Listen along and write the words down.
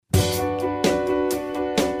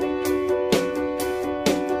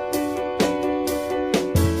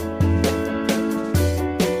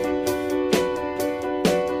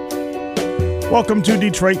Welcome to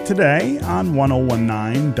Detroit Today on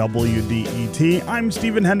 1019 WDET. I'm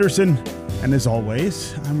Stephen Henderson, and as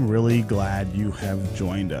always, I'm really glad you have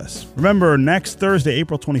joined us. Remember, next Thursday,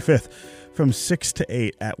 April 25th, from 6 to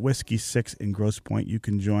 8 at Whiskey 6 in Grosse Pointe, you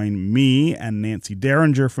can join me and Nancy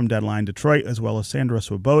Derringer from Deadline Detroit, as well as Sandra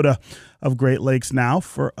Swoboda of Great Lakes Now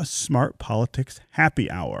for a Smart Politics Happy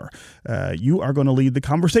Hour. You are going to lead the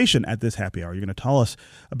conversation at this happy hour. You're going to tell us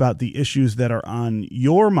about the issues that are on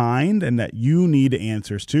your mind and that you need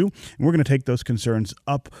answers to. And we're going to take those concerns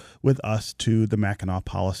up with us to the Mackinac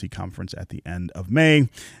Policy Conference at the end of May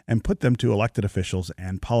and put them to elected officials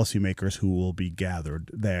and policymakers who will be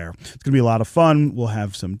gathered there. It's going to be a lot of fun. We'll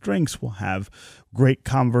have some drinks. We'll have great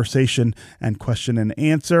conversation and question and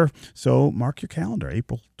answer. So mark your calendar,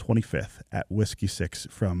 April 25th at Whiskey 6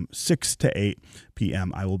 from 6 to 8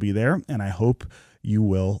 p.m. I will be there, and I hope you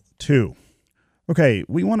will too. Okay,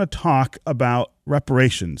 we want to talk about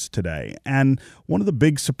reparations today. And one of the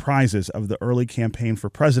big surprises of the early campaign for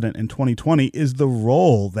president in 2020 is the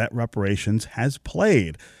role that reparations has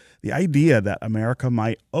played. The idea that America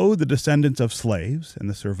might owe the descendants of slaves and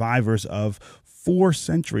the survivors of 4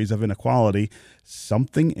 centuries of inequality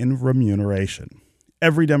something in remuneration.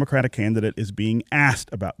 Every Democratic candidate is being asked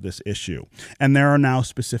about this issue, and there are now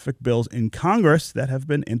specific bills in Congress that have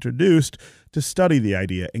been introduced to study the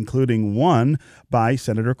idea, including one by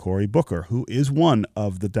Senator Cory Booker, who is one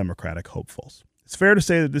of the Democratic hopefuls. It's fair to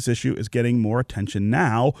say that this issue is getting more attention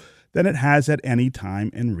now than it has at any time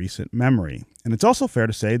in recent memory. And it's also fair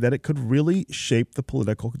to say that it could really shape the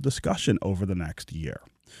political discussion over the next year.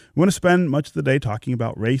 We want to spend much of the day talking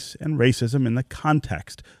about race and racism in the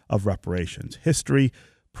context of reparations, history,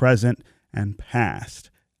 present, and past.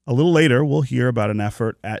 A little later, we'll hear about an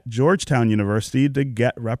effort at Georgetown University to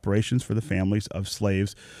get reparations for the families of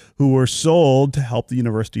slaves who were sold to help the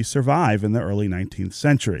university survive in the early 19th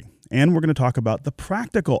century. And we're going to talk about the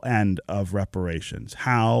practical end of reparations,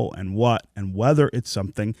 how and what and whether it's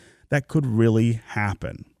something that could really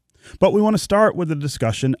happen. But we want to start with a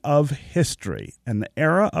discussion of history and the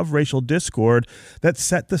era of racial discord that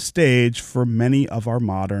set the stage for many of our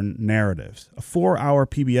modern narratives. A 4-hour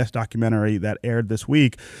PBS documentary that aired this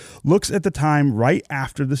week looks at the time right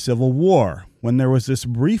after the Civil War, when there was this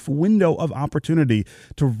brief window of opportunity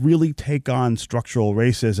to really take on structural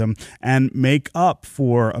racism and make up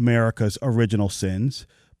for America's original sins.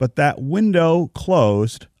 But that window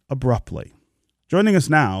closed abruptly. Joining us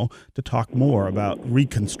now to talk more about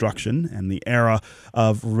Reconstruction and the era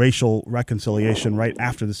of racial reconciliation right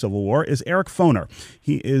after the Civil War is Eric Foner.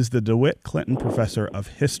 He is the DeWitt Clinton Professor of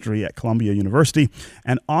History at Columbia University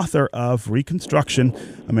and author of Reconstruction,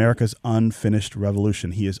 America's Unfinished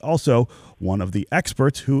Revolution. He is also one of the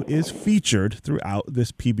experts who is featured throughout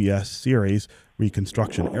this PBS series,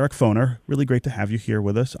 Reconstruction. Eric Foner, really great to have you here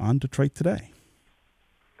with us on Detroit Today.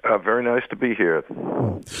 Very nice to be here.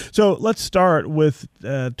 So let's start with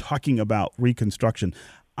talking about Reconstruction.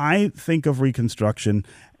 I think of Reconstruction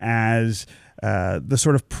as the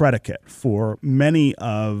sort of predicate for many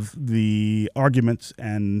of the arguments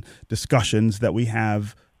and discussions that we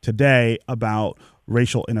have today about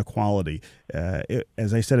racial inequality.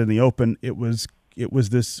 As I said in the open, it was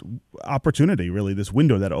this opportunity, really, this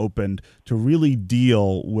window that opened to really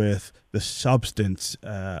deal with the substance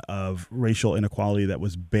of racial inequality that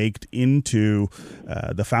was baked into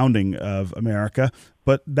the founding of America.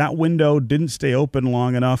 But that window didn't stay open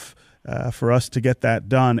long enough for us to get that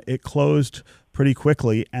done. It closed pretty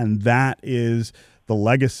quickly, and that is the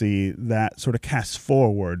legacy that sort of casts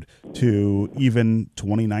forward to even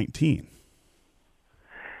 2019.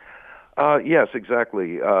 Yes,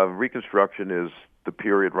 exactly. Reconstruction is the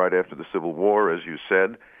period right after the Civil War, as you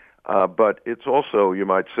said, but it's also, you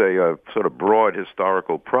might say, a sort of broad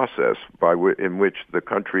historical process in which the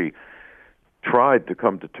country tried to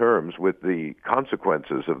come to terms with the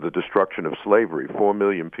consequences of the destruction of slavery. 4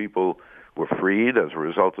 million people were freed as a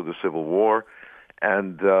result of the Civil War,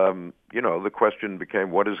 and the question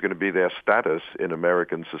became, what is going to be their status in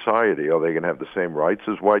American society? Are they going to have the same rights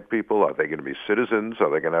as white people? Are they going to be citizens?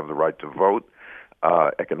 Are they going to have the right to vote,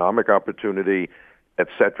 economic opportunity, et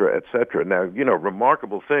cetera, et cetera? Now,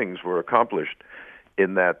 remarkable things were accomplished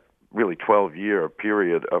in that really 12-year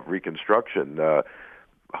period of Reconstruction.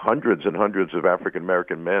 Hundreds and hundreds of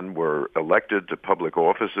African-American men were elected to public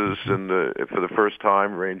offices for the first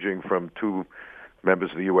time, ranging from 2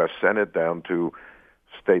 members of the U.S. Senate down to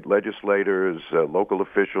state legislators, local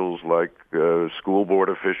officials like school board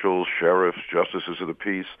officials, sheriffs, justices of the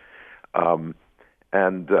peace.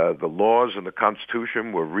 And the laws and the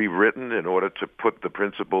Constitution were rewritten in order to put the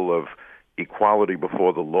principle of equality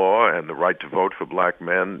before the law and the right to vote for black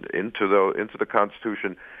men into the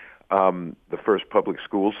Constitution. The first public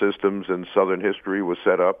school systems in Southern history was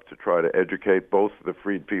set up to try to educate both the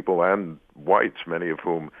freed people and whites, many of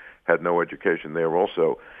whom had no education there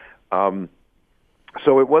also.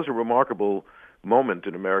 So it was a remarkable moment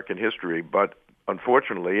in American history, but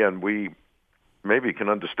unfortunately, and we maybe can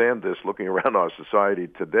understand this looking around our society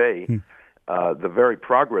today, the very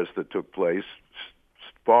progress that took place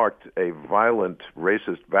sparked a violent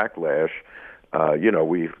racist backlash.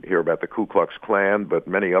 We hear about the Ku Klux Klan, but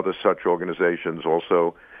many other such organizations,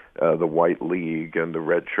 also the White League and the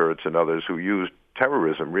Red Shirts and others, who used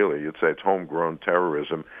terrorism, really, you'd say it's homegrown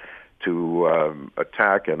terrorism, to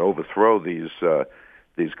attack and overthrow these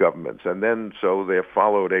governments. And then so there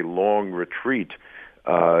followed a long retreat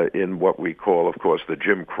in what we call, of course, the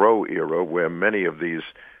Jim Crow era, where many of these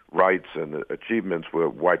rights and achievements were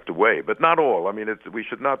wiped away. But not all. I mean, we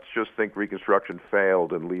should not just think Reconstruction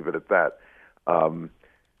failed and leave it at that.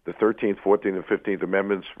 The 13th, 14th, and 15th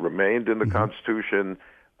Amendments remained in the Constitution.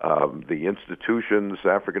 The institutions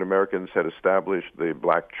African Americans had established, the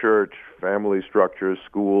black church, family structures,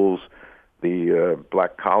 schools, the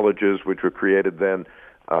black colleges, which were created then,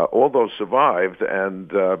 all those survived and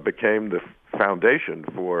became the foundation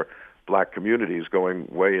for black communities going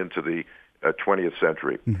way into the 20th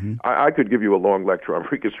century. I could give you a long lecture on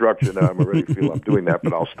Reconstruction, and I already feel I'm doing that,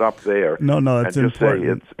 but I'll stop there. No, that's and just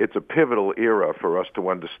important. say it's a pivotal era for us to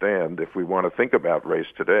understand if we want to think about race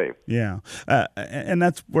today. Yeah, and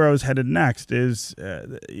that's where I was headed next, is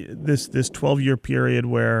this 12-year period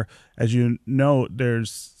where, as you know,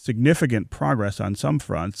 there's significant progress on some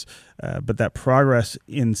fronts, but that progress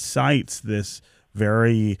incites this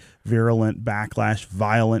very virulent backlash,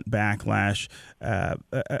 violent backlash,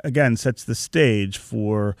 again, sets the stage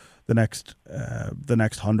for the next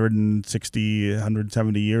 160,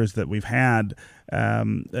 170 years that we've had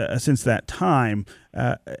since that time.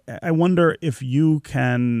 I wonder if you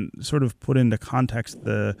can sort of put into context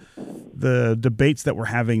the debates that we're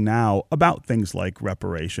having now about things like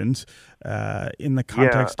reparations in the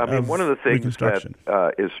context of one of the things Reconstruction.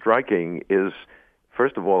 that is striking is,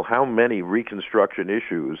 first of all, how many Reconstruction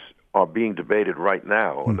issues are being debated right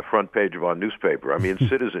now on the front page of our newspaper. I mean,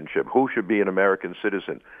 citizenship. Who should be an American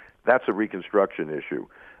citizen? That's a Reconstruction issue.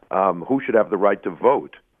 Who should have the right to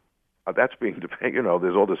vote? That's being debated.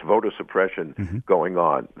 There's all this voter suppression going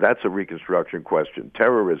on. That's a Reconstruction question.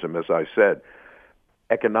 Terrorism, as I said.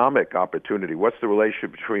 Economic opportunity. What's the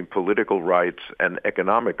relationship between political rights and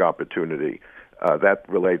economic opportunity? That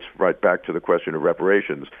relates right back to the question of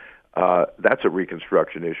reparations. That's a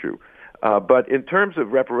Reconstruction issue. But in terms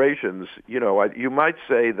of reparations, you might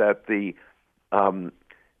say that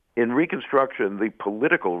in Reconstruction, the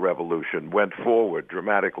political revolution went forward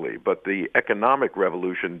dramatically, but the economic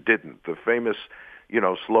revolution didn't. The famous,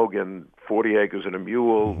 slogan, 40 acres and a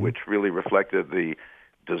mule, which really reflected the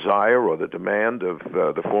desire or the demand of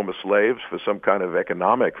the former slaves for some kind of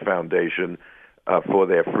economic foundation for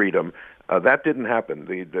their freedom. That didn't happen.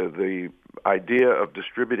 The idea of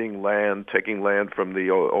distributing land, taking land from the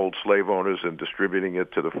old slave owners and distributing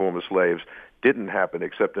it to the former slaves didn't happen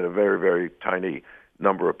except in a very, very tiny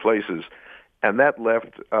number of places. And that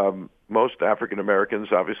left most African Americans,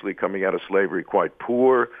 obviously coming out of slavery, quite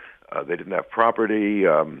poor. They didn't have property.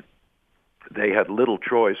 They had little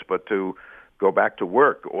choice but to go back to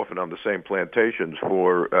work, often on the same plantations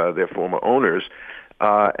for their former owners.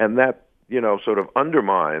 And that, sort of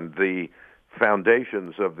undermined the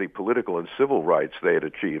foundations of the political and civil rights they had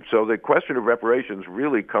achieved. So the question of reparations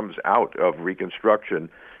really comes out of Reconstruction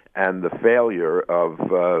and the failure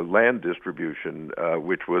of land distribution,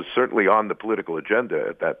 which was certainly on the political agenda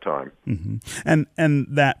at that time. And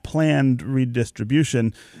that planned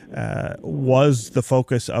redistribution was the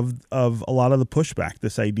focus of a lot of the pushback,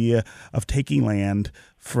 this idea of taking land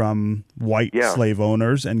from white slave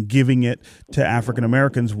owners and giving it to African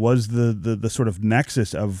Americans was the sort of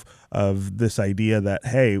nexus of this idea that,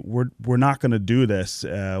 hey, we're not going to do this.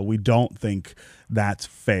 We don't think that's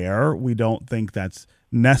fair. We don't think that's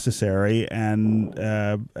necessary, and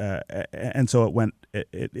so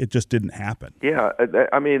it just didn't happen. Yeah,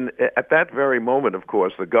 I mean, at that very moment, of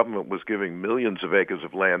course, the government was giving millions of acres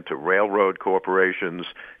of land to railroad corporations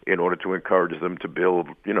in order to encourage them to build,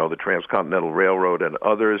 the Transcontinental Railroad and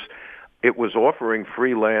others. It was offering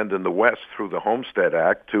free land in the West through the Homestead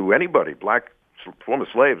Act to anybody. Black former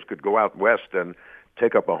slaves could go out west and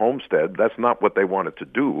take up a homestead. That's not what they wanted to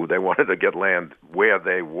do. They wanted to get land where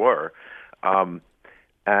they were.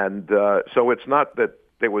 So it's not that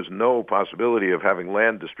there was no possibility of having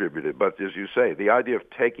land distributed, but as you say, the idea of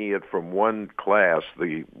taking it from one class,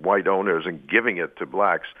 the white owners, and giving it to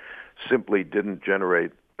blacks simply didn't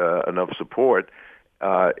generate enough support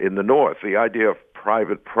in the North. The idea of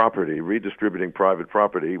private property, redistributing private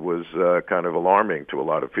property, was kind of alarming to a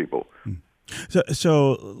lot of people.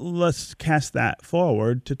 So let's cast that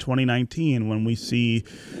forward to 2019 when we see,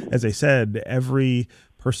 as I said, every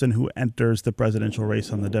person who enters the presidential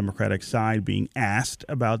race on the Democratic side being asked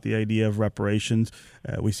about the idea of reparations.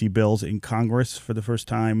 We see bills in Congress for the first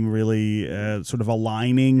time really sort of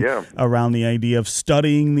aligning around the idea of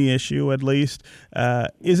studying the issue at least.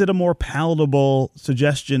 Is it a more palatable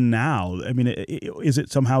suggestion now? I mean, is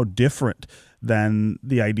it somehow different than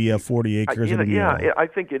the idea of 40 acres and a mule? Yeah, I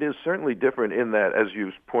think it is certainly different in that, as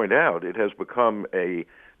you point out, it has become a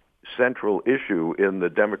central issue in the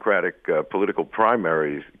Democratic political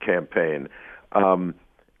primary campaign.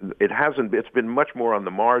 It's been much more on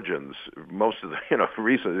the margins most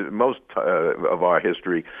of our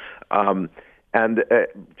history. And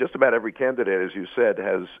just about every candidate, as you said,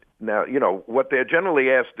 has now, what they're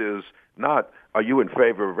generally asked is not, are you in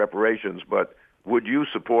favor of reparations, but would you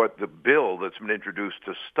support the bill that's been introduced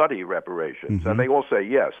to study reparations? Mm-hmm. And they all say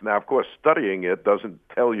yes. Now, of course, studying it doesn't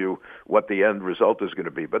tell you what the end result is going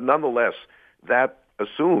to be. But nonetheless, that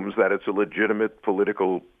assumes that it's a legitimate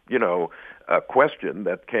political, question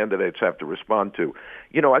that candidates have to respond to.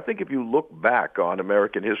 I think if you look back on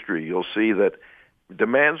American history, you'll see that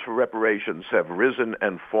demands for reparations have risen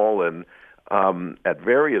and fallen at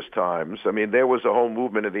various times. I mean, there was a whole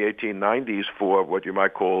movement in the 1890s for what you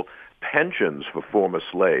might call pensions for former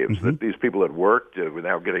slaves, mm-hmm. that these people had worked, were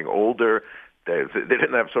now getting older, they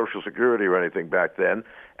didn't have Social Security or anything back then,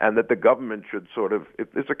 and that the government should sort of,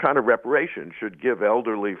 it's a kind of reparation, should give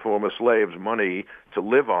elderly former slaves money to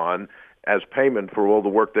live on as payment for all the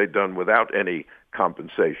work they'd done without any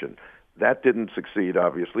compensation. That didn't succeed,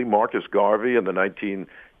 obviously. Marcus Garvey in the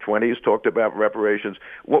 1920s talked about reparations.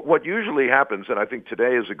 What usually happens, and I think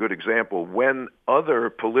today is a good example, when other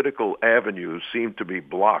political avenues seem to be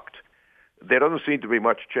blocked, there doesn't seem to be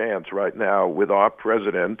much chance right now with our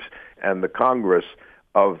president and the Congress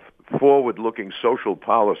of forward-looking social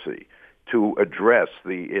policy to address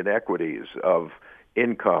the inequities of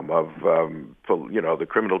income, of the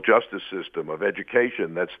criminal justice system, of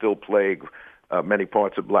education that still plague many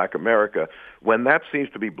parts of Black America. When that seems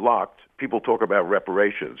to be blocked, people talk about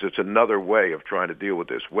reparations. It's another way of trying to deal with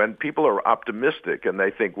this. When people are optimistic and they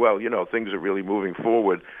think, well, things are really moving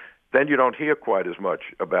forward, then you don't hear quite as much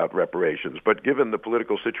about reparations. But given the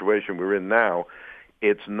political situation we're in now,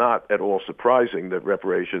 it's not at all surprising that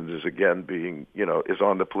reparations is again being, is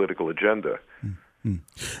on the political agenda.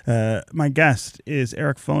 My guest is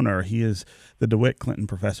Eric Foner. He is the DeWitt Clinton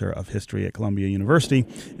Professor of History at Columbia University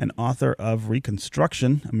and author of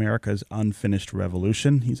Reconstruction, America's Unfinished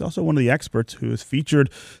Revolution. He's also one of the experts who is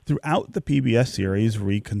featured throughout the PBS series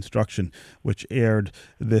Reconstruction, which aired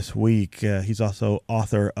this week. He's also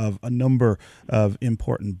author of a number of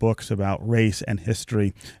important books about race and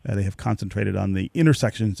history. They have concentrated on the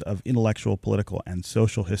intersections of intellectual, political, and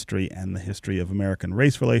social history and the history of American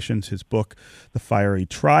race relations. His book, The Fiery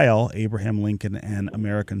Trial, Abraham Lincoln and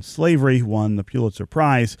American Slavery, won the Pulitzer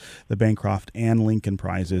Prize, the Bancroft and Lincoln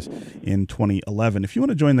Prizes in 2011. If you want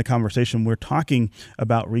to join the conversation, we're talking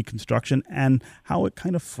about Reconstruction and how it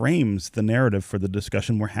kind of frames the narrative for the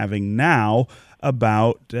discussion we're having now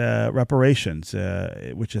about reparations,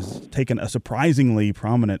 which has taken a surprisingly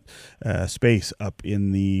prominent space up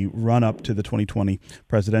in the run-up to the 2020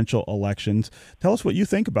 presidential elections. Tell us what you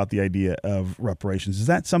think about the idea of reparations. Is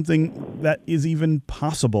that something that is even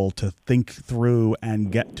possible to think through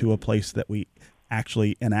and get to a place that we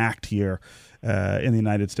actually enact here in the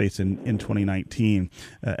United States in 2019?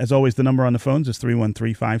 As always, the number on the phones is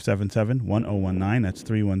 313-577-1019. That's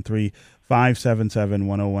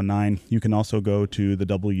 313-577-1019. You can also go to the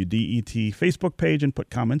WDET Facebook page and put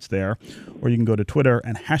comments there, or you can go to Twitter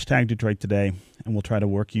and hashtag Detroit Today, and we'll try to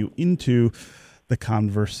work you into the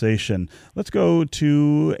conversation. Let's go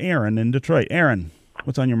to Aaron in Detroit. Aaron,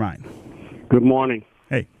 what's on your mind? Good morning.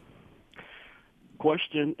 Hey.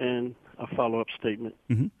 Question and a follow-up statement.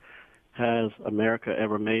 Mm-hmm. Has America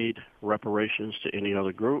ever made reparations to any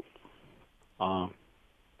other group,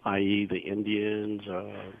 i.e. the Indians,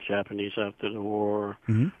 Japanese after the war,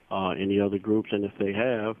 mm-hmm. Any other groups? And if they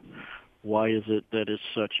have, why is it that it's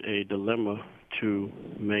such a dilemma to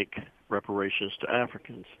make reparations to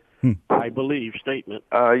Africans? I believe statement.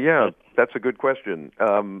 That's a good question.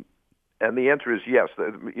 And the answer is yes.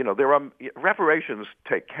 There are reparations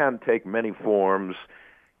can take many forms.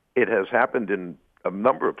 It has happened in a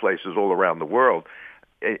number of places all around the world.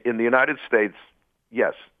 In the United States,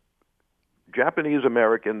 yes, Japanese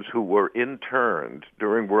Americans who were interned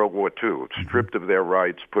during World War II, stripped of their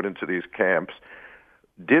rights, put into these camps,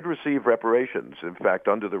 did receive reparations. In fact,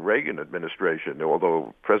 under the Reagan administration,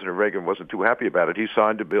 although President Reagan wasn't too happy about it, he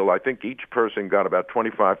signed a bill. I think each person got about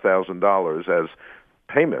 $25,000 as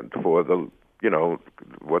payment for the,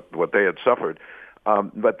 what they had suffered.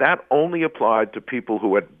 But that only applied to people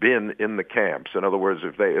who had been in the camps. In other words,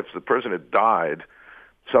 if the person had died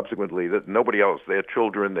subsequently, that nobody else, their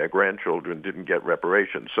children, their grandchildren, didn't get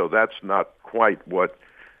reparations. So that's not quite what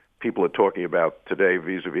people are talking about today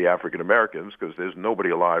vis-a-vis African Americans, because there's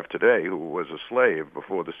nobody alive today who was a slave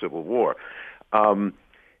before the Civil War.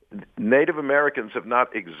 Native Americans have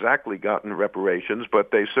not exactly gotten reparations,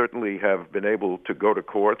 but they certainly have been able to go to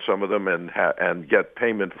court, some of them, and get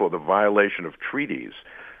payment for the violation of treaties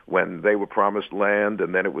when they were promised land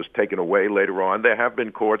and then it was taken away later on. There have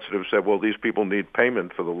been courts that have said, well, these people need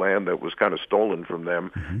payment for the land that was kind of stolen from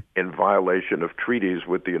them in violation of treaties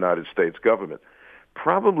with the United States government.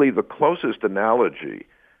 Probably the closest analogy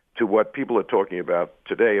to what people are talking about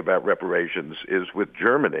today about reparations is with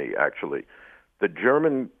Germany, actually.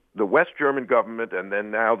 The West German government and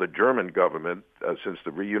then now the German government, since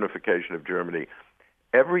the reunification of Germany,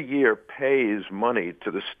 every year pays money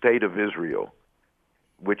to the State of Israel,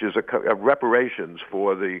 which is a reparations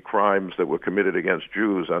for the crimes that were committed against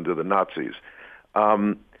Jews under the Nazis.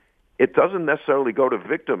 It doesn't necessarily go to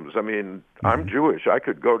victims. I mean, I'm Jewish. I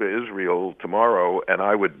could go to Israel tomorrow and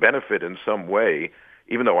I would benefit in some way,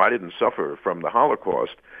 even though I didn't suffer from the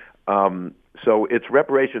Holocaust. So it's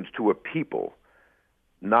reparations to a people,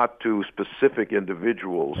 not to specific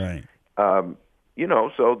individuals. Right.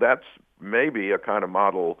 So that's maybe a kind of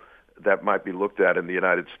model that might be looked at in the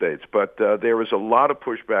United States. But there is a lot of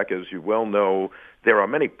pushback, as you well know. There are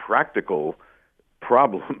many practical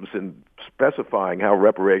problems in specifying how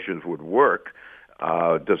reparations would work.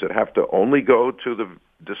 Does it have to only go to the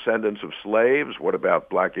descendants of slaves? What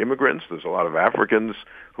about black immigrants? There's a lot of Africans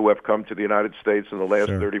who have come to the United States in the last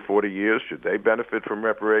 30, 40 years. Should they benefit from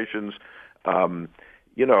reparations?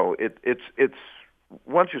 It's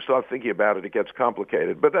once you start thinking about it, it gets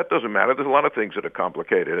complicated. But that doesn't matter. There's a lot of things that are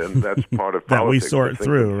complicated, and that's part of that politics. We sort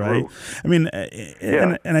through, right? I mean,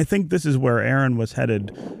 and I think this is where Aaron was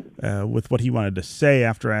headed with what he wanted to say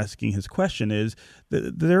after asking his question, is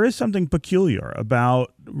that there is something peculiar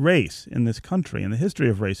about race in this country and the history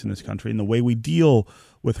of race in this country and the way we deal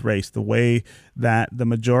with race, the way that the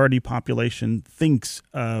majority population thinks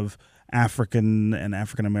of African and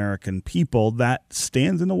African-American people, that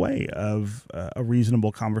stands in the way of a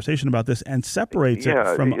reasonable conversation about this and separates it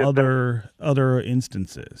from other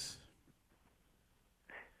instances.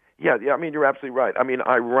 Yeah, I mean, you're absolutely right. I mean,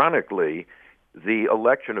 ironically, the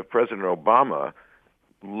election of President Obama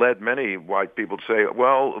led many white people to say,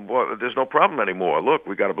 well, there's no problem anymore. Look,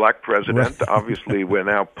 we got a black president. Right. Obviously, we're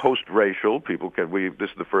now post-racial. This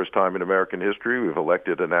is the first time in American history we've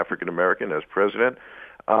elected an African-American as president.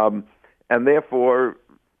 And therefore,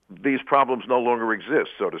 these problems no longer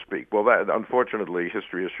exist, so to speak. Well, that, unfortunately,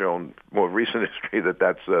 history has shown, more recent history, that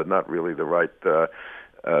that's not really the right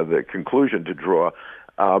the conclusion to draw.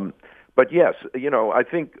 But yes, I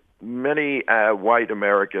think many white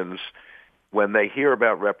Americans, when they hear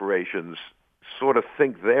about reparations, sort of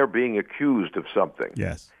think they're being accused of something.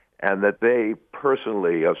 Yes. And that they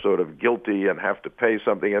personally are sort of guilty and have to pay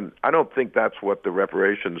something. And I don't think that's what the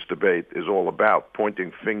reparations debate is all about,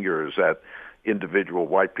 pointing fingers at individual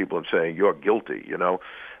white people and saying, you're guilty,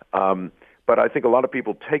 But I think a lot of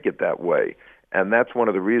people take it that way. And that's one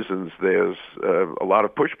of the reasons there's a lot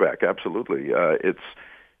of pushback, absolutely. I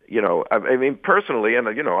mean, personally, and,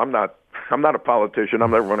 I'm not a politician,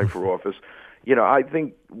 I'm not running for office, I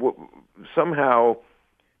think somehow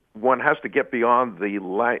one has to get beyond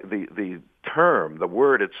the term, the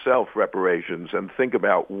word itself, reparations, and think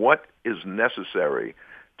about what is necessary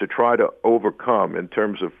to try to overcome, in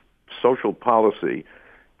terms of social policy,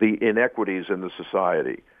 the inequities in the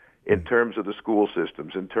society, in terms of the school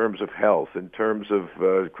systems, in terms of health, in terms of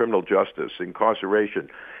criminal justice, incarceration.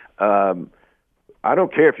 I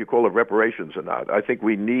don't care if you call it reparations or not. I think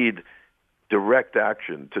we need direct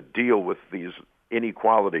action to deal with these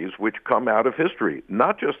inequalities which come out of history,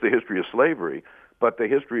 not just the history of slavery, but the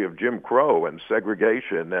history of Jim Crow and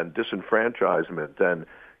segregation and disenfranchisement and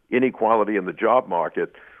inequality in the job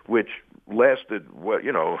market, which lasted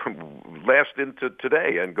into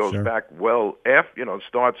today and goes back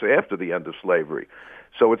starts after the end of slavery.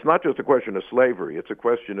 So it's not just a question of slavery; it's a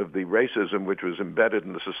question of the racism which was embedded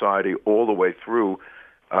in the society all the way through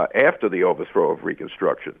after the overthrow of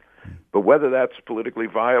Reconstruction. But whether that's politically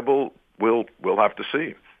viable, we'll have to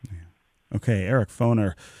see. Okay, Eric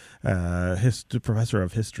Foner, professor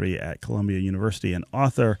of history at Columbia University and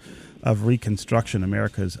author of Reconstruction,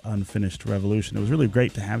 America's Unfinished Revolution. It was really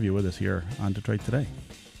great to have you with us here on Detroit Today.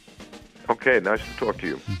 Okay, nice to talk to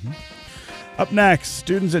you. Mm-hmm. Up next,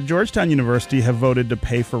 students at Georgetown University have voted to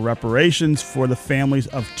pay for reparations for the families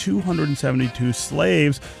of 272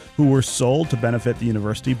 slaves who were sold to benefit the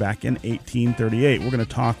university back in 1838. We're going to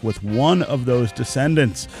talk with one of those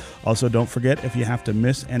descendants. Also, don't forget, if you have to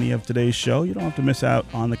miss any of today's show, you don't have to miss out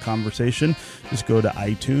on the conversation. Just go to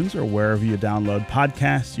iTunes or wherever you download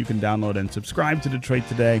podcasts. You can download and subscribe to Detroit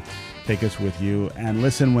Today. Take us with you and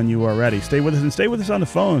listen when you are ready. Stay with us and stay with us on the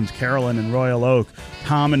phones. Carolyn in Royal Oak,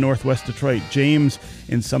 Tom in Northwest Detroit, James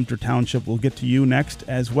in Sumter Township. We'll get to you next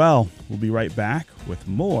as well. We'll be right back with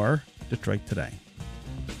more Detroit Today.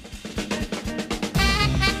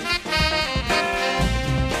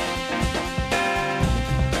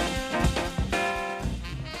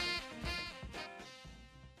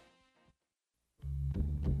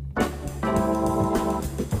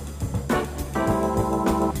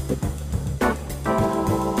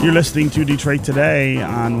 You're listening to Detroit Today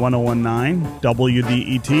on 1019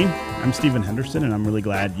 WDET. I'm Stephen Henderson, and I'm really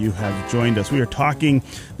glad you have joined us. We are talking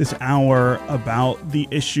this hour about the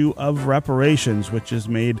issue of reparations, which has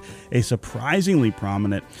made a surprisingly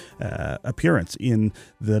prominent appearance in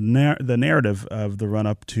the narrative of the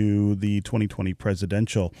run-up to the 2020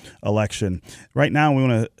 presidential election. Right now, we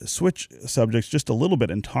want to switch subjects just a little bit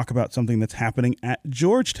and talk about something that's happening at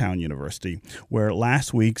Georgetown University, where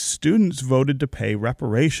last week students voted to pay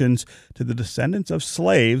reparations to the descendants of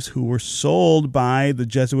slaves who were sold by the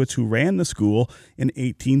Jesuits who ran the school in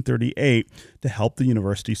 1838 to help the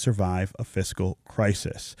university survive a fiscal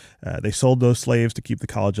crisis. They sold those slaves to keep the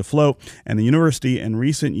college afloat, and the university in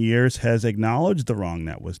recent years has acknowledged the wrong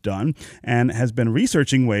that was done and has been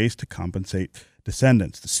researching ways to compensate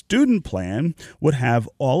descendants. The student plan would have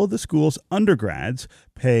all of the school's undergrads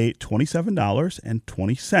pay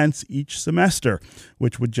 $27.20 each semester,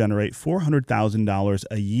 which would generate $400,000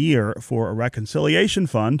 a year for a reconciliation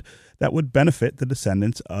fund that would benefit the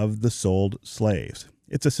descendants of the sold slaves.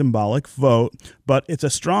 It's a symbolic vote, but it's a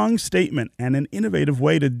strong statement and an innovative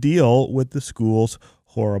way to deal with the school's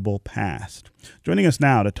horrible past. Joining us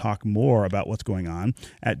now to talk more about what's going on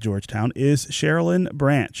at Georgetown is Sherilyn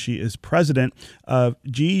Branch. She is president of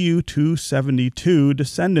GU 272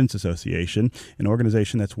 Descendants Association, an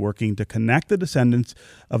organization that's working to connect the descendants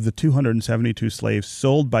of the 272 slaves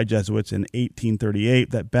sold by Jesuits in 1838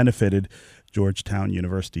 that benefited Georgetown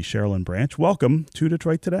University. Sherilyn Branch, welcome to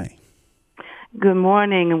Detroit Today. Good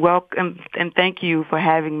morning, and welcome, and thank you for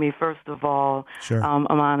having me. First of all, Sure. I'm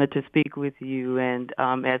honored to speak with you, and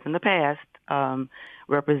as in the past,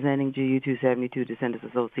 representing GU 272 Descendants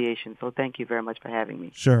Association. So thank you very much for having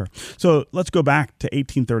me. Sure. So let's go back to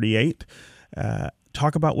 1838.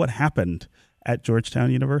 Talk about what happened at Georgetown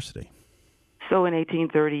University. So in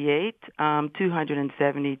 1838,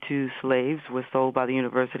 272 slaves were sold by the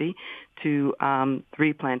university to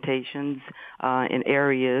 3 plantations in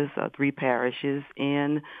areas, 3 parishes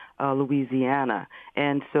in Louisiana.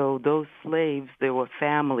 And so those slaves, there were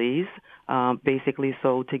families basically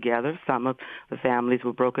sold together. Some of the families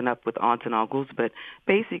were broken up with aunts and uncles, but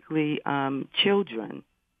basically children,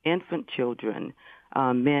 infant children,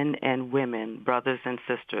 men and women, brothers and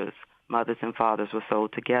sisters, mothers and fathers were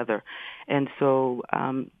sold together. And so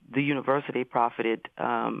the university profited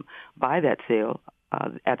by that sale,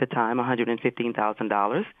 at the time,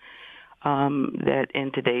 $115,000. That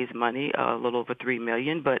in today's money, a little over $3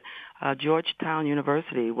 million. But Georgetown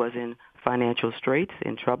University was in financial straits,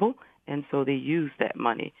 in trouble, and so they used that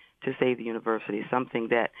money to save the university, something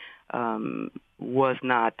that was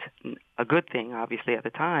not a good thing, obviously, at the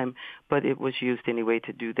time, but it was used anyway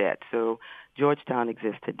to do that. So Georgetown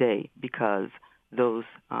exists today because those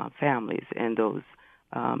families and those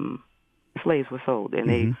slaves were sold, and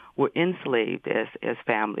they were enslaved as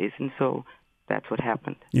families, and so that's what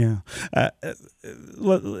happened. Yeah.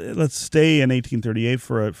 Let's stay in 1838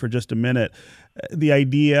 for just a minute. The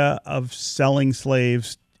idea of selling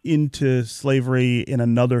slaves into slavery in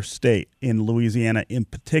another state, in Louisiana in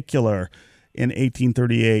particular, in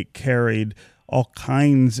 1838 carried all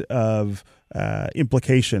kinds of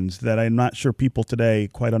implications that I'm not sure people today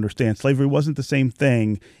quite understand. Slavery wasn't the same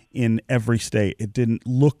thing in every state. It didn't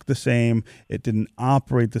look the same. It didn't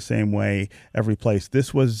operate the same way every place.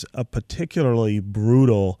 This was a particularly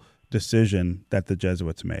brutal decision that the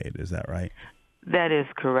Jesuits made. Is that right? That is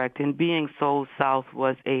correct. And being sold south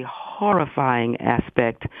was a horrifying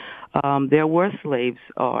aspect. There were slaves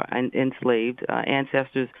or enslaved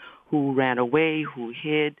ancestors who ran away, who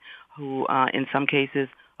hid, who in some cases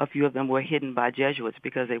a few of them were hidden by Jesuits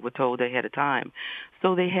because they were told ahead of time.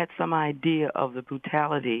 So they had some idea of the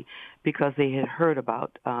brutality because they had heard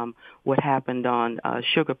about what happened on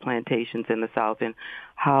sugar plantations in the South and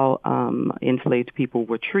how enslaved people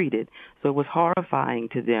were treated. So it was horrifying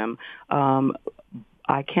to them.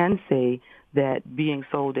 I can say that being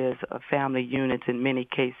sold as family units in many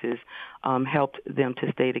cases helped them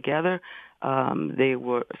to stay together. They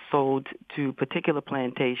were sold to particular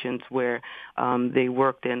plantations where they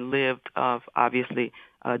worked and lived, obviously,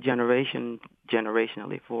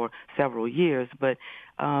 generationally for several years. But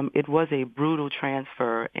it was a brutal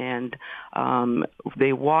transfer, and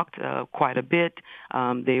they walked quite a bit.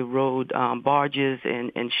 They rode barges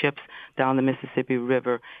and ships down the Mississippi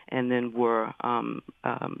River and then were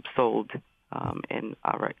sold and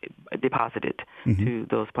deposited to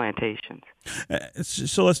those plantations.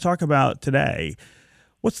 So let's talk about today.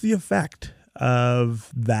 What's the effect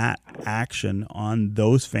of that action on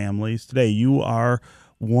those families today? You are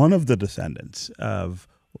one of the descendants of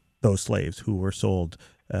those slaves who were sold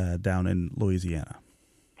down in Louisiana.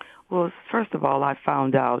 Well, first of all, I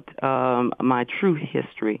found out my true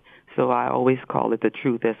history. So I always call it the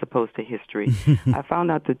truth as opposed to history. I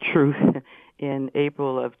found out the truth in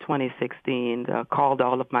April of 2016, called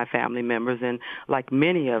all of my family members, and like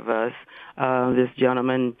many of us, this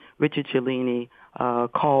gentleman, Richard Cellini,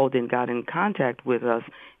 called and got in contact with us.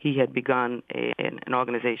 He had begun an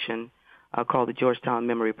organization called the Georgetown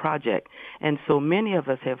Memory Project. And so many of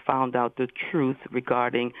us have found out the truth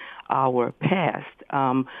regarding our past.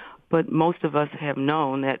 But most of us have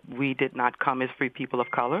known that we did not come as free people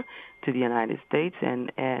of color to the United States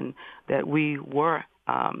and that we were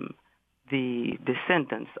the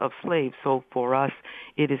descendants of slaves. So for us,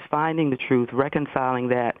 it is finding the truth, reconciling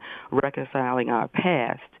our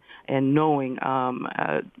past, and knowing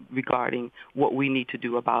regarding what we need to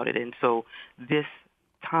do about it. And so this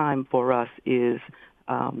time for us is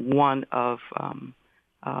one of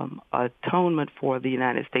atonement for the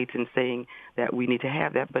United States in saying that we need to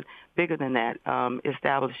have that. But bigger than that,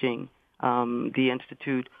 establishing the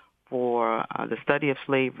Institute for the Study of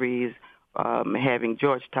Slavery, having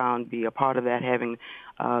Georgetown be a part of that, having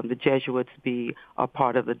the Jesuits be a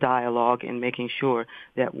part of the dialogue, and making sure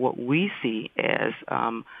that what we see as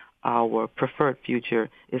our preferred future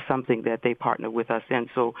is something that they partner with us in.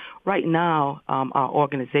 So right now, our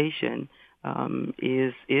organization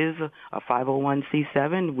is a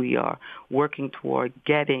 501c7. We are working toward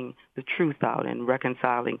getting the truth out and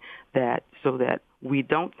reconciling that so that we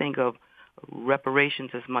don't think of reparations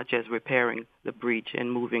as much as repairing the breach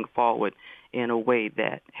and moving forward in a way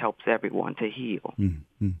that helps everyone to heal.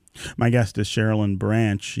 Mm-hmm. My guest is Sherilyn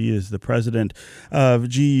Branch. She is the president of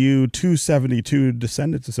GU 272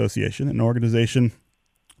 Descendants Association, an organization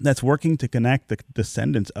that's working to connect the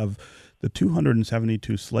descendants of the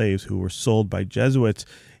 272 slaves who were sold by Jesuits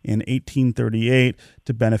in 1838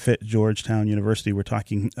 to benefit Georgetown University. We're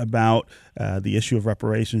talking about the issue of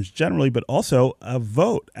reparations generally, but also a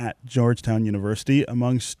vote at Georgetown University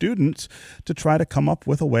among students to try to come up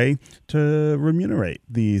with a way to remunerate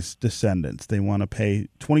these descendants. They want to pay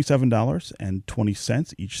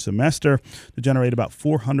 $27.20 each semester to generate about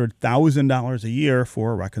 $400,000 a year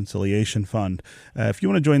for a reconciliation fund. If you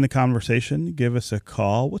want to join the conversation, give us a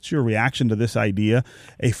call. What's your reaction to this idea,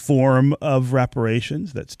 a form of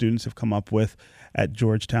reparations that students have come up with at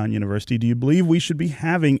Georgetown University? Do you believe we should be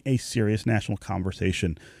having a serious national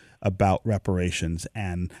conversation about reparations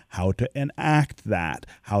and how to enact that,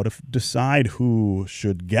 how to decide who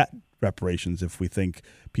should get reparations if we think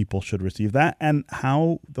people should receive that, and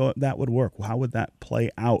how that would work? How would that play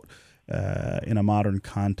out in a modern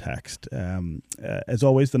context? As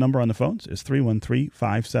always, the number on the phones is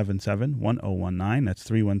 313-577-1019. That's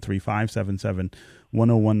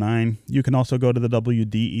 313-577-1019. You can also go to the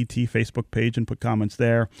WDET Facebook page and put comments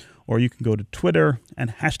there, or you can go to Twitter and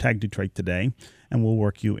hashtag Detroit Today, and we'll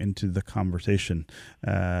work you into the conversation.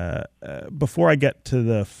 Before I get to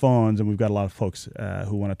the phones, and we've got a lot of folks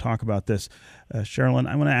who want to talk about this, Sherilyn,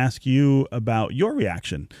 I want to ask you about your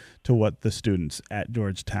reaction to what the students at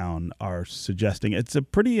Georgetown are suggesting. It's a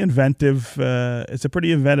pretty inventive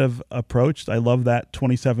approach. I love that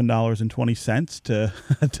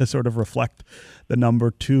 $27.20 to sort of reflect the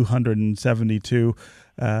number 272.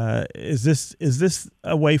 Is this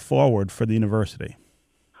a way forward for the university?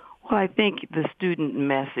 Well, I think the student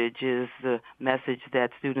message is the message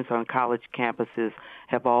that students on college campuses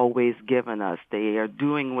have always given us. They are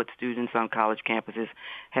doing what students on college campuses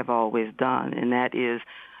have always done, and that is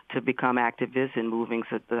to become activists in moving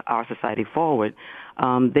our society forward,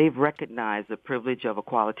 they've recognized the privilege of a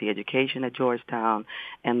quality education at Georgetown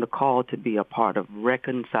and the call to be a part of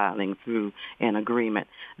reconciling through an agreement.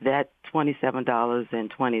 That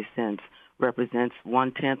 $27.20 represents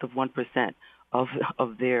 0.1%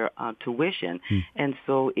 of their tuition. And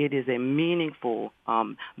so it is a meaningful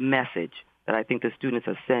message that I think the students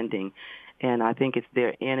are sending. And I think it's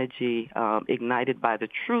their energy ignited by the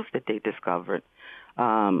truth that they discovered,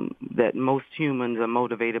 that most humans are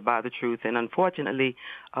motivated by the truth. And unfortunately,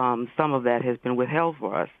 some of that has been withheld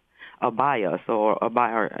for us, by us, or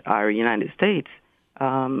by our United States,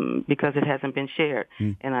 because it hasn't been shared.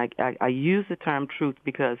 And I use the term truth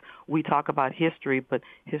because we talk about history, but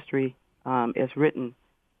history, as written,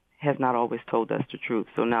 has not always told us the truth.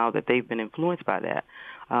 So now that they've been influenced by that,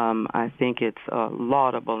 I think it's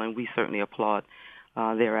laudable, and we certainly applaud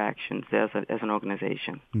their actions as an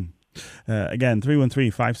organization. Again,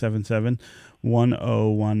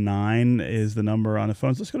 313-577-1019 is the number on the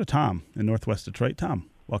phones. Let's go to Tom in Northwest Detroit. Tom,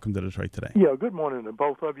 welcome to Detroit Today. Yeah, good morning to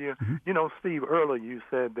both of you. You know, Steve, earlier you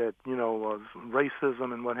said that,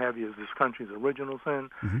 racism and what have you is this country's original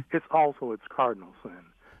sin. It's also its cardinal sin.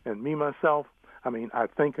 And me, myself, I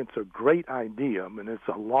think it's a great idea. It's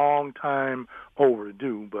a long time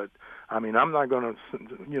overdue, but, I'm not going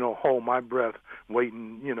to, hold my breath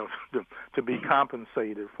waiting, to be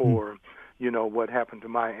compensated for, what happened to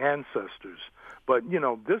my ancestors. But,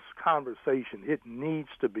 this conversation, it needs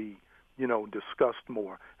to be, discussed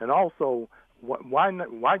more. And also, why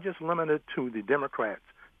just limit it to the Democratic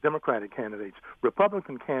candidates?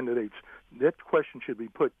 Republican candidates, that question should be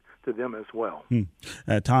put to them as well.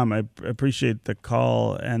 Tom, I appreciate the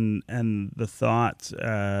call and the thoughts.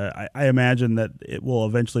 I imagine that it will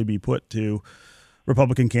eventually be put to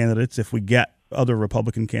Republican candidates if we get other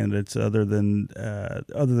Republican candidates other than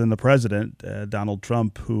the president, Donald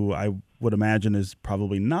Trump, who I would imagine is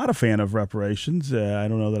probably not a fan of reparations. I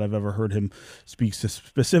don't know that I've ever heard him speak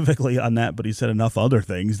specifically on that, but he said enough other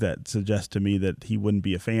things that suggest to me that he wouldn't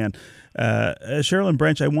be a fan. Sherilyn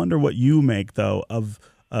Branch, I wonder what you make, though, of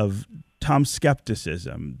Tom's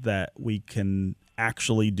skepticism that we can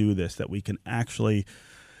actually do this, that we can actually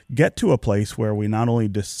get to a place where we not only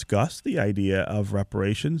discuss the idea of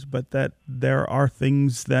reparations, but that there are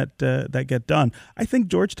things that get done. I think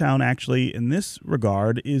Georgetown actually, in this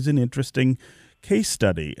regard, is an interesting case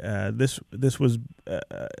study. This was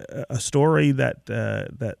a story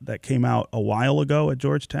that came out a while ago at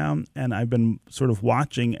Georgetown, and I've been sort of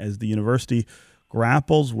watching as the university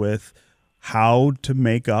grapples with how to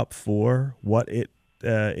make up for what its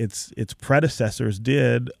predecessors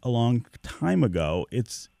did a long time ago.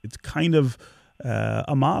 It's kind of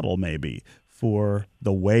a model maybe for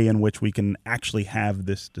the way in which we can actually have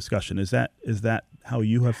this discussion. Is that how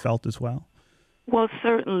you have felt as well? Well,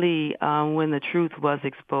 certainly when the truth was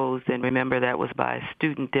exposed, and remember that was by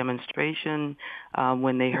student demonstration,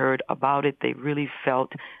 when they heard about it, they really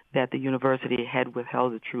felt that the university had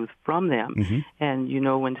withheld the truth from them. And,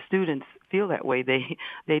 when students feel that way,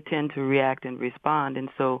 they tend to react and respond. And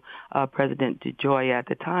so President DeJoy at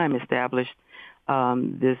the time established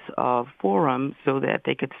this forum so that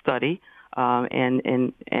they could study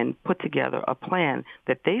and put together a plan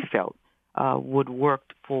that they felt would work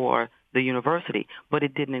for the university, but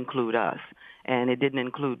it didn't include us. And it didn't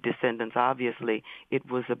include descendants, obviously. It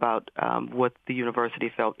was about what the university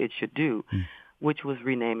felt it should do, which was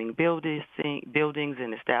renaming buildings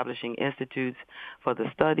and establishing institutes for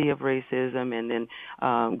the study of racism, and then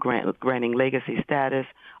granting legacy status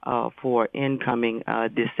for incoming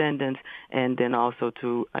descendants, and then also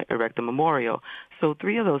to erect a memorial. So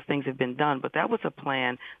 3 of those things have been done, but that was a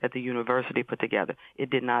plan that the university put together.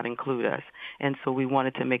 It did not include us. And so we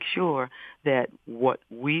wanted to make sure that what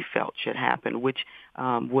we felt should happen, which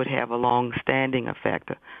would have a long-standing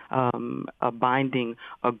effect, a binding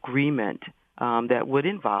agreement that would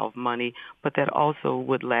involve money, but that also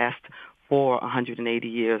would last for 180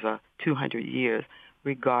 years or 200 years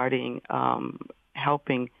regarding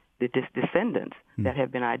helping the descendants that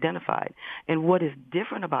have been identified. And what is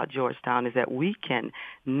different about Georgetown is that we can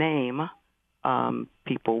name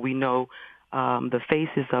people. We know the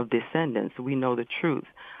faces of descendants. We know the truth.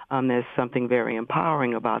 There's something very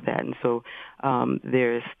empowering about that. And so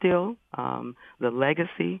there is still the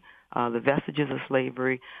legacy, the vestiges of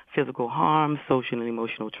slavery, physical harm, social and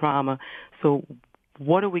emotional trauma. So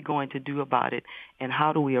what are we going to do about it, and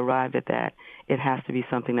how do we arrive at that? It has to be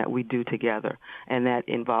something that we do together, and that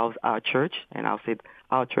involves our church, and I'll say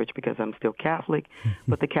our church because I'm still Catholic,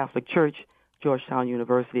 but the Catholic Church, Georgetown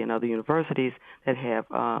University, and other universities that have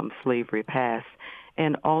slavery past,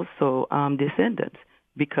 and also descendants,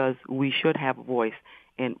 because we should have a voice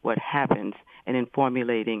in what happens and in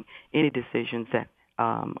formulating any decisions that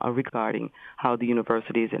are regarding how the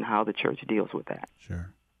universities and how the church deals with that.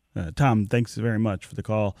 Sure. Tom, thanks very much for the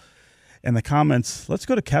call and the comments. Let's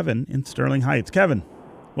go to Kevin in Sterling Heights. Kevin,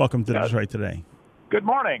 welcome to Detroit Today. Good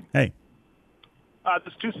morning. Hey.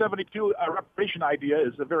 This 272 reparation idea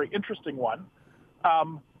is a very interesting one.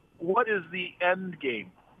 What is the end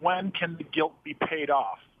game? When can the guilt be paid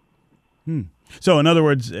off? So, in other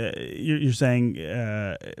words, you're saying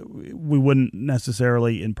we wouldn't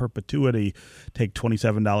necessarily in perpetuity take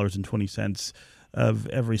 $27.20 of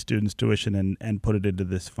every student's tuition and put it into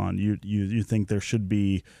this fund. You think there should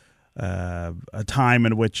be a time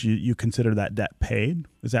in which you consider that debt paid?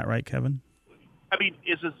 Is that right, Kevin? I mean,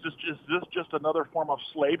 is this just another form of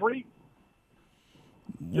slavery?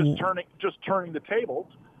 Just turning the tables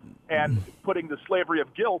and putting the slavery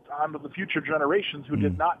of guilt onto the future generations who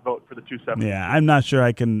did not vote for the 270. Yeah, I'm not sure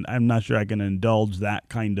I can indulge that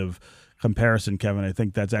kind of comparison, Kevin. I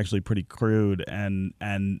think that's actually pretty crude and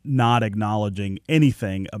not acknowledging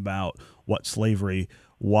anything about what slavery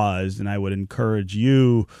was. And I would encourage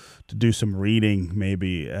you to do some reading,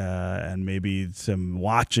 maybe, and maybe some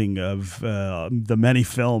watching of the many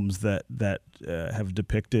films that have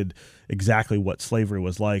depicted exactly what slavery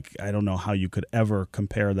was like. I don't know how you could ever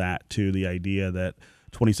compare that to the idea that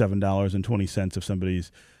 $27.20 of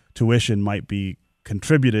somebody's tuition might be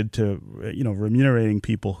contributed to, remunerating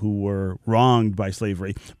people who were wronged by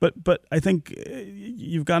slavery. But I think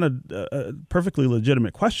you've got a perfectly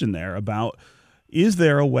legitimate question there about, is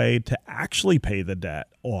there a way to actually pay the debt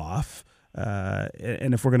off?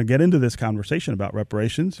 And if we're going to get into this conversation about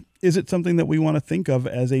reparations, is it something that we want to think of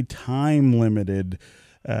as a time-limited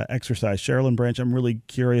exercise? Sherilyn Branch, I'm really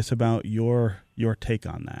curious about your take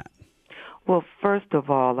on that. Well, first of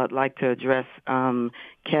all, I'd like to address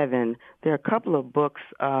Kevin. There are a couple of books,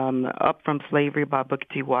 Up from Slavery by Booker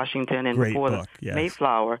T. Washington and Great Before book, the yes.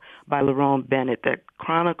 Mayflower by Lerone Bennett, that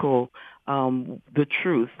chronicle the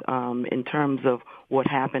truth in terms of what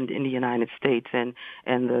happened in the United States, and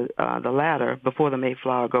the latter, Before the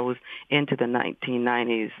Mayflower, goes into the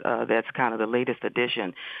 1990s. That's kind of the latest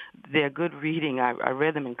edition. They're good reading. I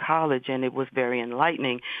read them in college, and it was very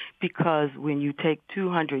enlightening, because when you take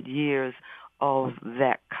 200 years of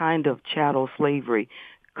that kind of chattel slavery,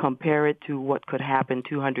 compare it to what could happen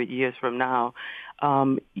 200 years from now,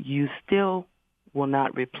 you still will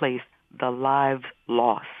not replace the lives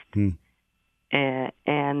lost.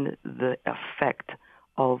 And the effect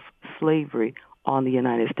of slavery on the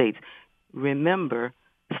United States. Remember,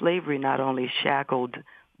 slavery not only shackled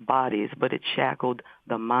bodies, but it shackled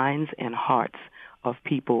the minds and hearts of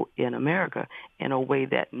people in America in a way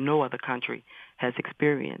that no other country has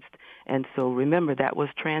experienced. And so remember, that was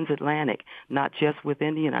transatlantic, not just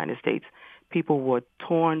within the United States. People were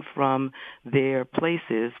torn from their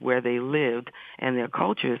places where they lived and their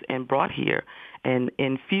cultures and brought here and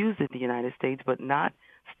infused in the United States, but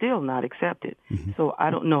still not accepted. So I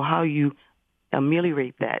don't know how you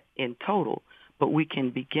ameliorate that in total, but we can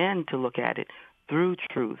begin to look at it through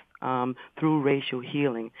truth, through racial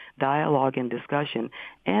healing, dialogue and discussion,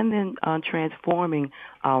 and then transforming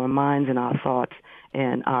our minds and our thoughts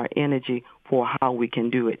and our energy for how we can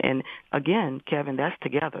do it. And again, Kevin, that's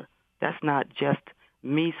together. That's not just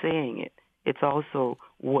me saying it. It's also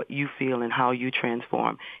what you feel and how you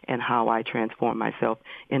transform and how I transform myself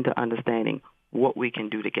into understanding what we can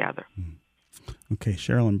do together. Okay,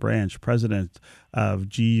 Sherilyn Branch, president of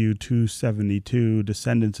GU 272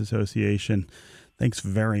 Descendants Association. Thanks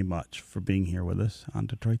very much for being here with us on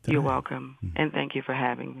Detroit Today. You're welcome, and thank you for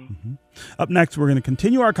having me. Up next, we're going to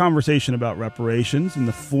continue our conversation about reparations and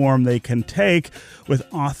the form they can take with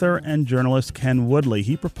author and journalist Ken Woodley.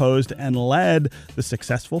 He proposed and led the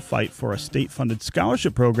successful fight for a state-funded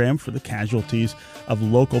scholarship program for the casualties of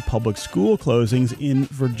local public school closings in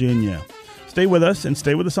Virginia. Stay with us, and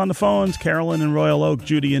stay with us on the phones. Carolyn in Royal Oak,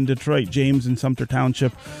 Judy in Detroit, James in Sumter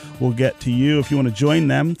Township will get to you. If you want to join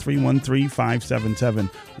them,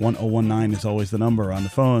 313-577-1019 is always the number on the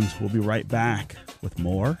phones. We'll be right back with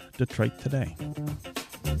more Detroit Today.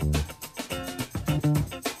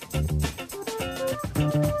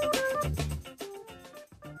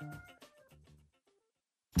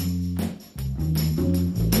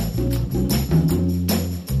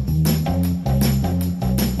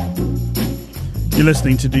 You're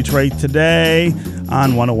listening to Detroit Today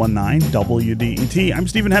on 101.9 WDET. I'm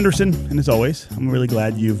Stephen Henderson, and as always, I'm really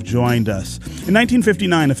glad you've joined us. In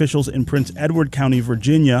 1959, officials in Prince Edward County,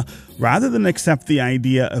 Virginia, rather than accept the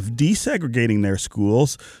idea of desegregating their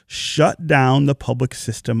schools, shut down the public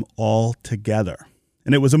system altogether.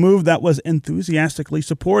 And it was a move that was enthusiastically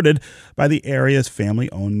supported by the area's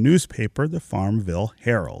family-owned newspaper, the Farmville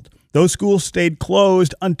Herald. Those schools stayed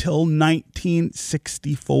closed until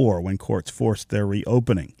 1964, when courts forced their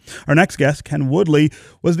reopening. Our next guest, Ken Woodley,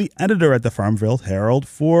 was the editor at the Farmville Herald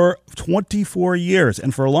for 24 years,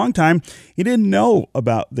 and for a long time, he didn't know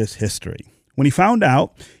about this history. When he found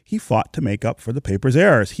out, he fought to make up for the paper's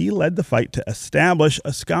errors. He led the fight to establish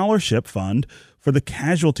a scholarship fund for the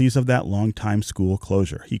casualties of that longtime school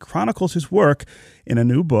closure. He chronicles his work in a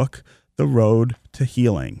new book, The Road to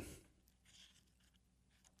Healing.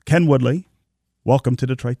 Ken Woodley, welcome to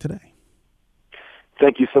Detroit Today.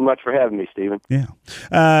 Thank you so much for having me, Stephen. Yeah.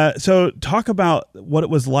 So talk about what it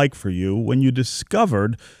was like for you when you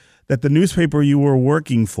discovered that the newspaper you were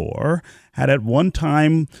working for had at one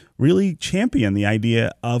time really championed the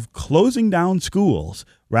idea of closing down schools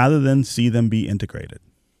rather than see them be integrated.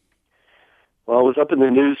 Well, I was up in the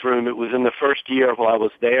newsroom. It was in the first year while I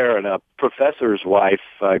was there, and a professor's wife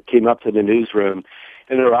came up to the newsroom,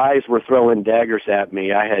 and her eyes were throwing daggers at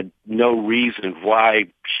me. I had no reason why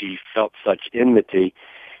she felt such enmity.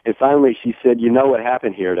 And finally she said, "You know what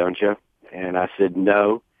happened here, don't you?" And I said,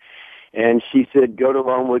 "No." And she said, "Go to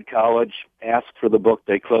Longwood College, ask for the book.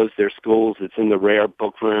 They closed their schools. It's in the rare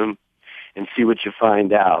book room, and see what you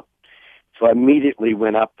find out." So I immediately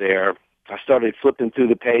went up there. I started flipping through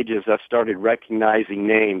the pages. I started recognizing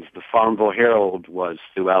names. The Farmville Herald was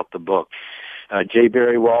throughout the book. J.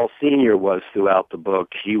 Barry Wall Sr. was throughout the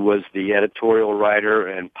book. He was the editorial writer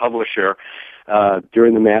and publisher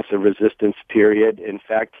during the massive resistance period. In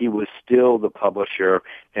fact, he was still the publisher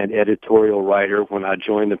and editorial writer when I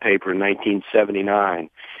joined the paper in 1979.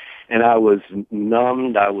 And I was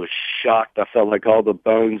numbed. I was shocked. I felt like all the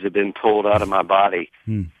bones had been pulled out of my body.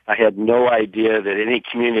 I had no idea that any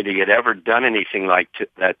community had ever done anything like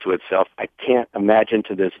that to itself. I can't imagine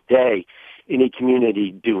to this day any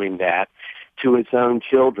community doing that to its own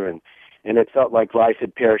children. And it felt like life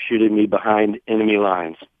had parachuted me behind enemy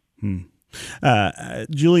lines.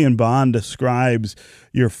 Julian Bond describes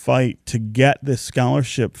your fight to get this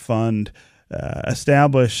scholarship fund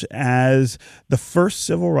established as the first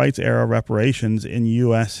civil rights era reparations in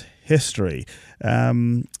U.S. history.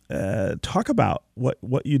 Talk about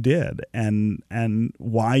what you did and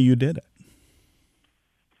why you did it.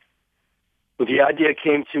 Well, the idea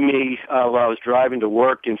came to me while I was driving to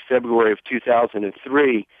work in February of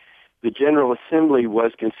 2003. The General Assembly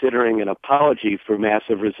was considering an apology for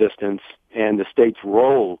massive resistance and the state's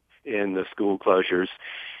role in the school closures.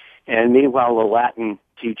 And meanwhile, a Latin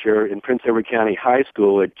teacher in Prince Edward County High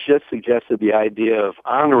School had just suggested the idea of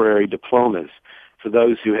honorary diplomas for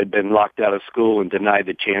those who had been locked out of school and denied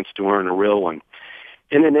the chance to earn a real one.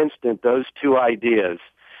 In an instant, those two ideas,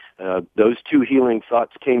 those two healing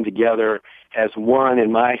thoughts came together as one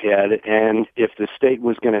in my head, and if the state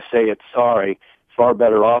was going to say it's sorry, far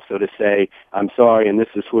better also to say, "I'm sorry, and this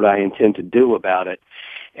is what I intend to do about it."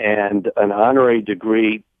 And an honorary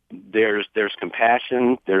degree, there's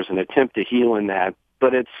compassion, there's an attempt to heal in that,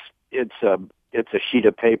 but it's a sheet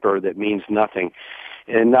of paper that means nothing.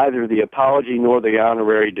 And neither the apology nor the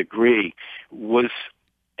honorary degree was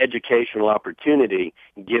educational opportunity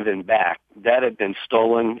given back. That had been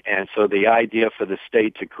stolen, and so the idea for the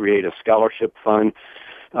state to create a scholarship fund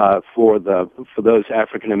for those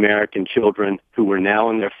African American children who were now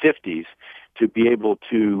in their 50s to be able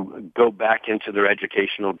to go back into their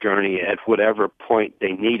educational journey at whatever point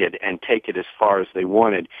they needed and take it as far as they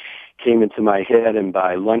wanted came into my head. And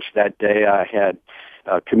by lunch that day, I had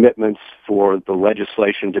commitments for the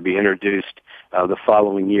legislation to be introduced the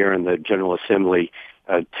following year in the General Assembly,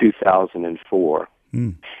 2004.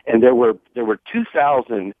 And there were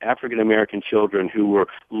 2,000 African American children who were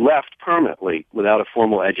left permanently without a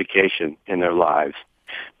formal education in their lives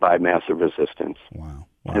by massive resistance. Wow.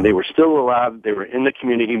 And they were still alive. They were in the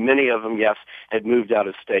community. Many of them, yes, had moved out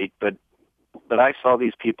of state, but I saw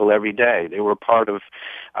these people every day. They were part of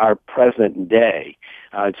our present day.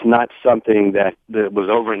 It's not something that was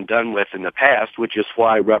over and done with in the past, which is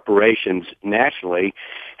why reparations nationally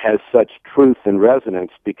has such truth and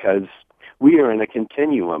resonance, because we are in a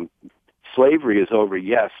continuum. Slavery is over,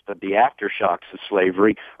 yes, but the aftershocks of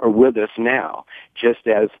slavery are with us now, just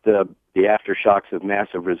as the aftershocks of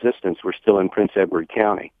massive resistance were still in Prince Edward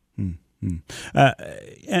County.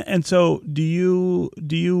 And so do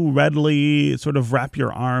you readily sort of wrap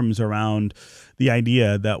your arms around the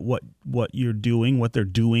idea that what you're doing, what they're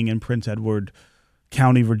doing in Prince Edward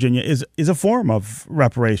County, Virginia, is a form of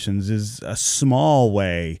reparations, is a small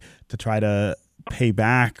way to try to pay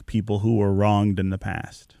back people who were wronged in the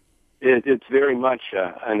past? It's very much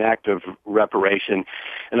an act of reparation,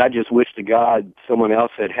 and I just wish to God someone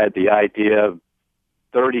else had the idea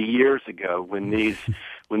 30 years ago when these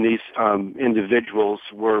individuals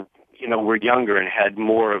were younger and had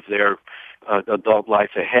more of their adult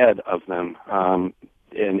life ahead of them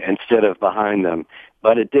instead of behind them.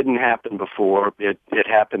 But it didn't happen before. It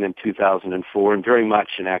happened in 2004, and very much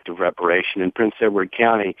an act of reparation. And Prince Edward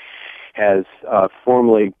County has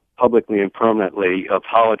formally, publicly, and permanently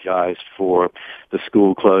apologized for the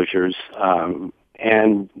school closures.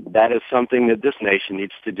 And that is something that this nation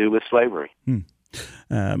needs to do with slavery.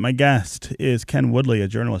 My guest is Ken Woodley, a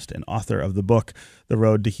journalist and author of the book, The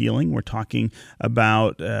Road to Healing. We're talking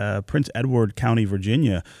about Prince Edward County,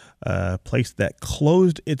 Virginia, a place that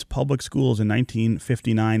closed its public schools in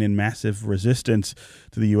 1959 in massive resistance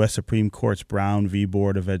to the U.S. Supreme Court's Brown v.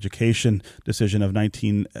 Board of Education decision of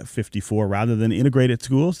 1954. Rather than integrate its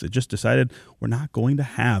schools, it just decided we're not going to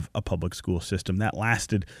have a public school system. That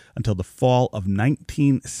lasted until the fall of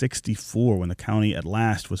 1964, when the county at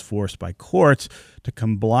last was forced by courts to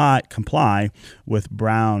comply with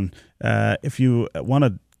Brown. If you want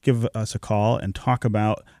to give us a call and talk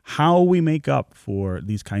about how we make up for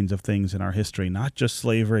these kinds of things in our history, not just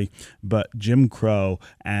slavery, but Jim Crow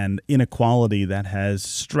and inequality that has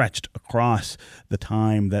stretched across the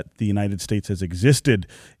time that the United States has existed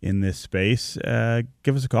in this space,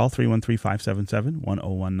 give us a call.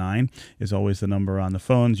 313-577-1019 is always the number on the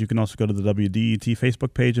phones. You can also go to the WDET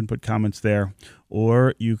Facebook page and put comments there,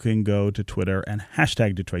 or you can go to Twitter and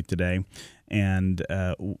hashtag Detroit Today, and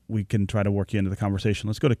we can try to work you into the conversation.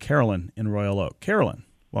 Let's go to Carolyn in Royal Oak. Carolyn,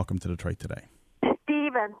 welcome to Detroit Today.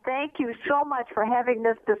 Stephen, thank you so much for having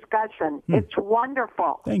this discussion. It's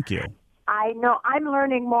wonderful. Thank you. I know I'm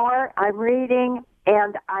learning more. I'm reading,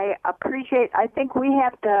 and I think we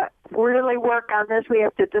have to really work on this. We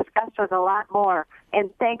have to discuss it a lot more. And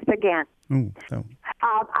thanks again. I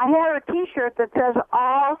have a T-shirt that says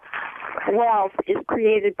all wealth is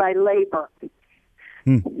created by labor.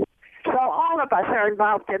 So all of us are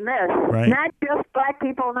involved in this, right. Not just black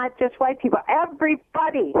people, not just white people.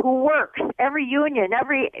 Everybody who works, every union,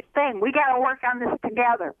 everything, we got to work on this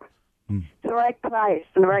together. It's the right price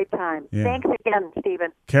and the right time. Yeah. Thanks again,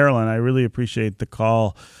 Stephen. Carolyn, I really appreciate the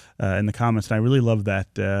call and the comments, and I really love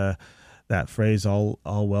that phrase, all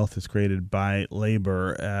wealth is created by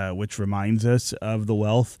labor, which reminds us of the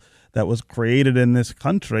wealth that was created in this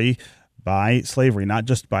country by slavery, not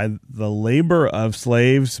just by the labor of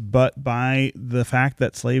slaves, but by the fact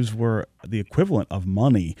that slaves were the equivalent of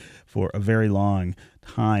money for a very long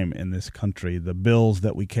time in this country. The bills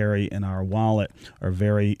that we carry in our wallet are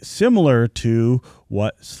very similar to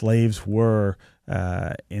what slaves were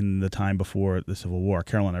in the time before the Civil War.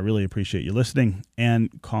 Carolyn, I really appreciate you listening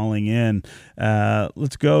and calling in.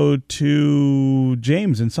 Let's go to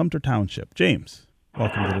James in Sumter Township. James,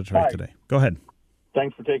 welcome to Detroit Today. Go ahead.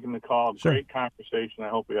 Thanks for taking the call. Sure. Great conversation. I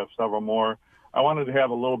hope we have several more. I wanted to have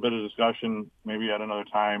a little bit of discussion, maybe at another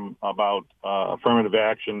time, about affirmative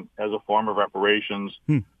action as a form of reparations,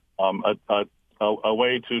 a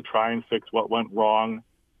way to try and fix what went wrong.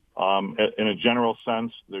 In a general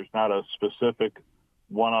sense, there's not a specific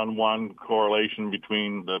one-on-one correlation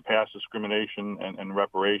between the past discrimination and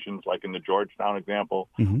reparations, like in the Georgetown example,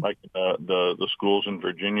 like the schools in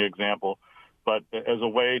Virginia example, but as a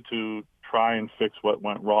way to try and fix what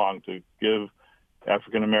went wrong, to give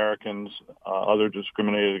African Americans, other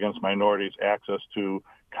discriminated against minorities, access to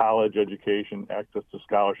college education, access to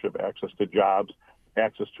scholarship, access to jobs,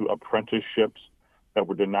 access to apprenticeships that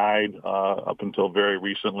were denied up until very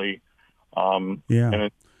recently. And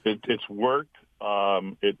it's worked.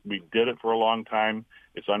 We did it for a long time.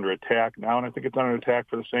 It's under attack now, and I think it's under attack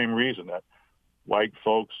for the same reason, that white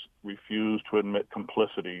folks refuse to admit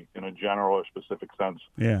complicity in a general or specific sense.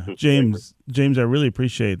 Yeah, James, I really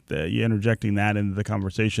appreciate you interjecting that into the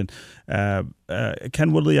conversation.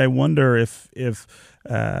 Ken Woodley, I wonder if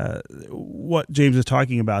what James is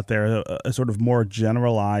talking about there, a sort of more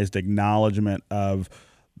generalized acknowledgement of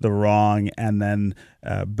the wrong, and then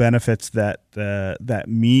benefits that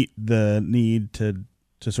meet the need to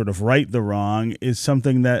sort of right the wrong, is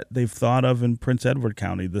something that they've thought of in Prince Edward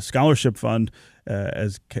County. The scholarship fund,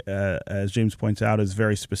 as James points out, is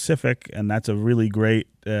very specific, and that's a really great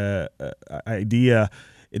idea.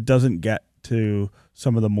 It doesn't get to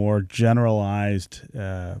some of the more generalized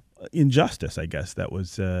injustice, I guess, that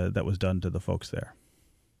was done to the folks there.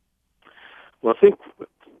 Well, I think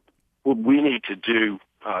what we need to do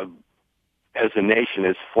as a nation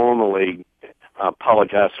is formally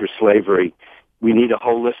apologize for slavery. We need a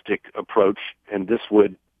holistic approach, and this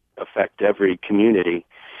would affect every community.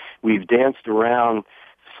 We've danced around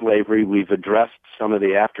slavery. We've addressed some of the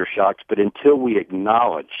aftershocks, but until we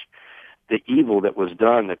acknowledge the evil that was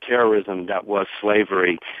done, the terrorism that was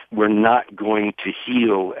slavery, we're not going to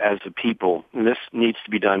heal as a people. And this needs to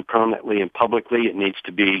be done permanently and publicly. It needs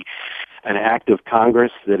to be an act of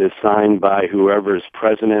Congress that is signed by whoever is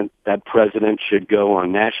president. That president should go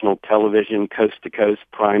on national television, coast to coast,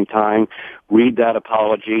 prime time, read that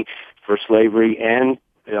apology for slavery and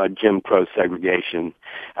Jim Crow segregation.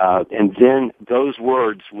 And then those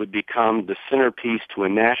words would become the centerpiece to a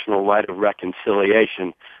national light of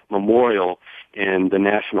reconciliation memorial in the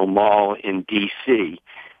National Mall in D.C.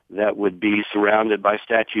 that would be surrounded by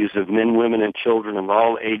statues of men, women, and children of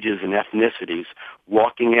all ages and ethnicities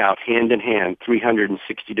walking out hand in hand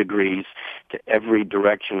 360 degrees to every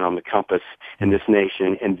direction on the compass in this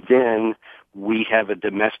nation. And then we have a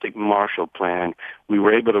domestic Marshall Plan. We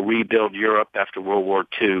were able to rebuild Europe after World War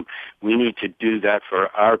II. We need to do that for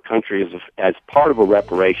our country as part of a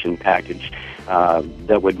reparation package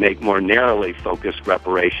that would make more narrowly focused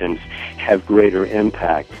reparations have greater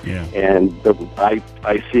impact. Yeah. And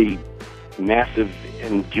I see massive,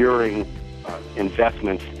 enduring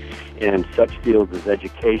investments in such fields as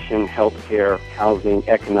education, healthcare, housing,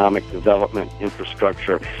 economic development,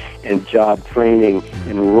 infrastructure, and job training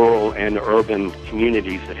in rural and urban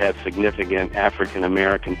communities that have significant African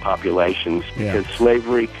American populations. Yeah. Because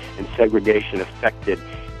slavery and segregation affected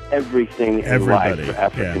everything in life for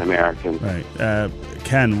African Americans. Right.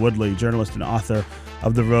 Ken Woodley, journalist and author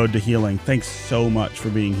of The Road to Healing. Thanks so much for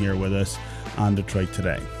being here with us on Detroit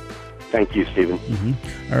Today. Thank you, Stephen.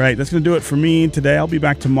 All right, that's going to do it for me today. I'll be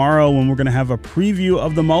back tomorrow when we're going to have a preview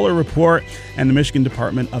of the Mueller report, and the Michigan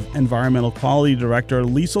Department of Environmental Quality Director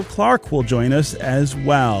Liesl Clark will join us as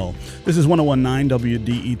well. This is 101.9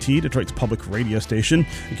 WDET, Detroit's public radio station,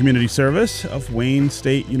 a community service of Wayne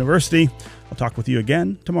State University. I'll talk with you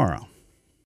again tomorrow.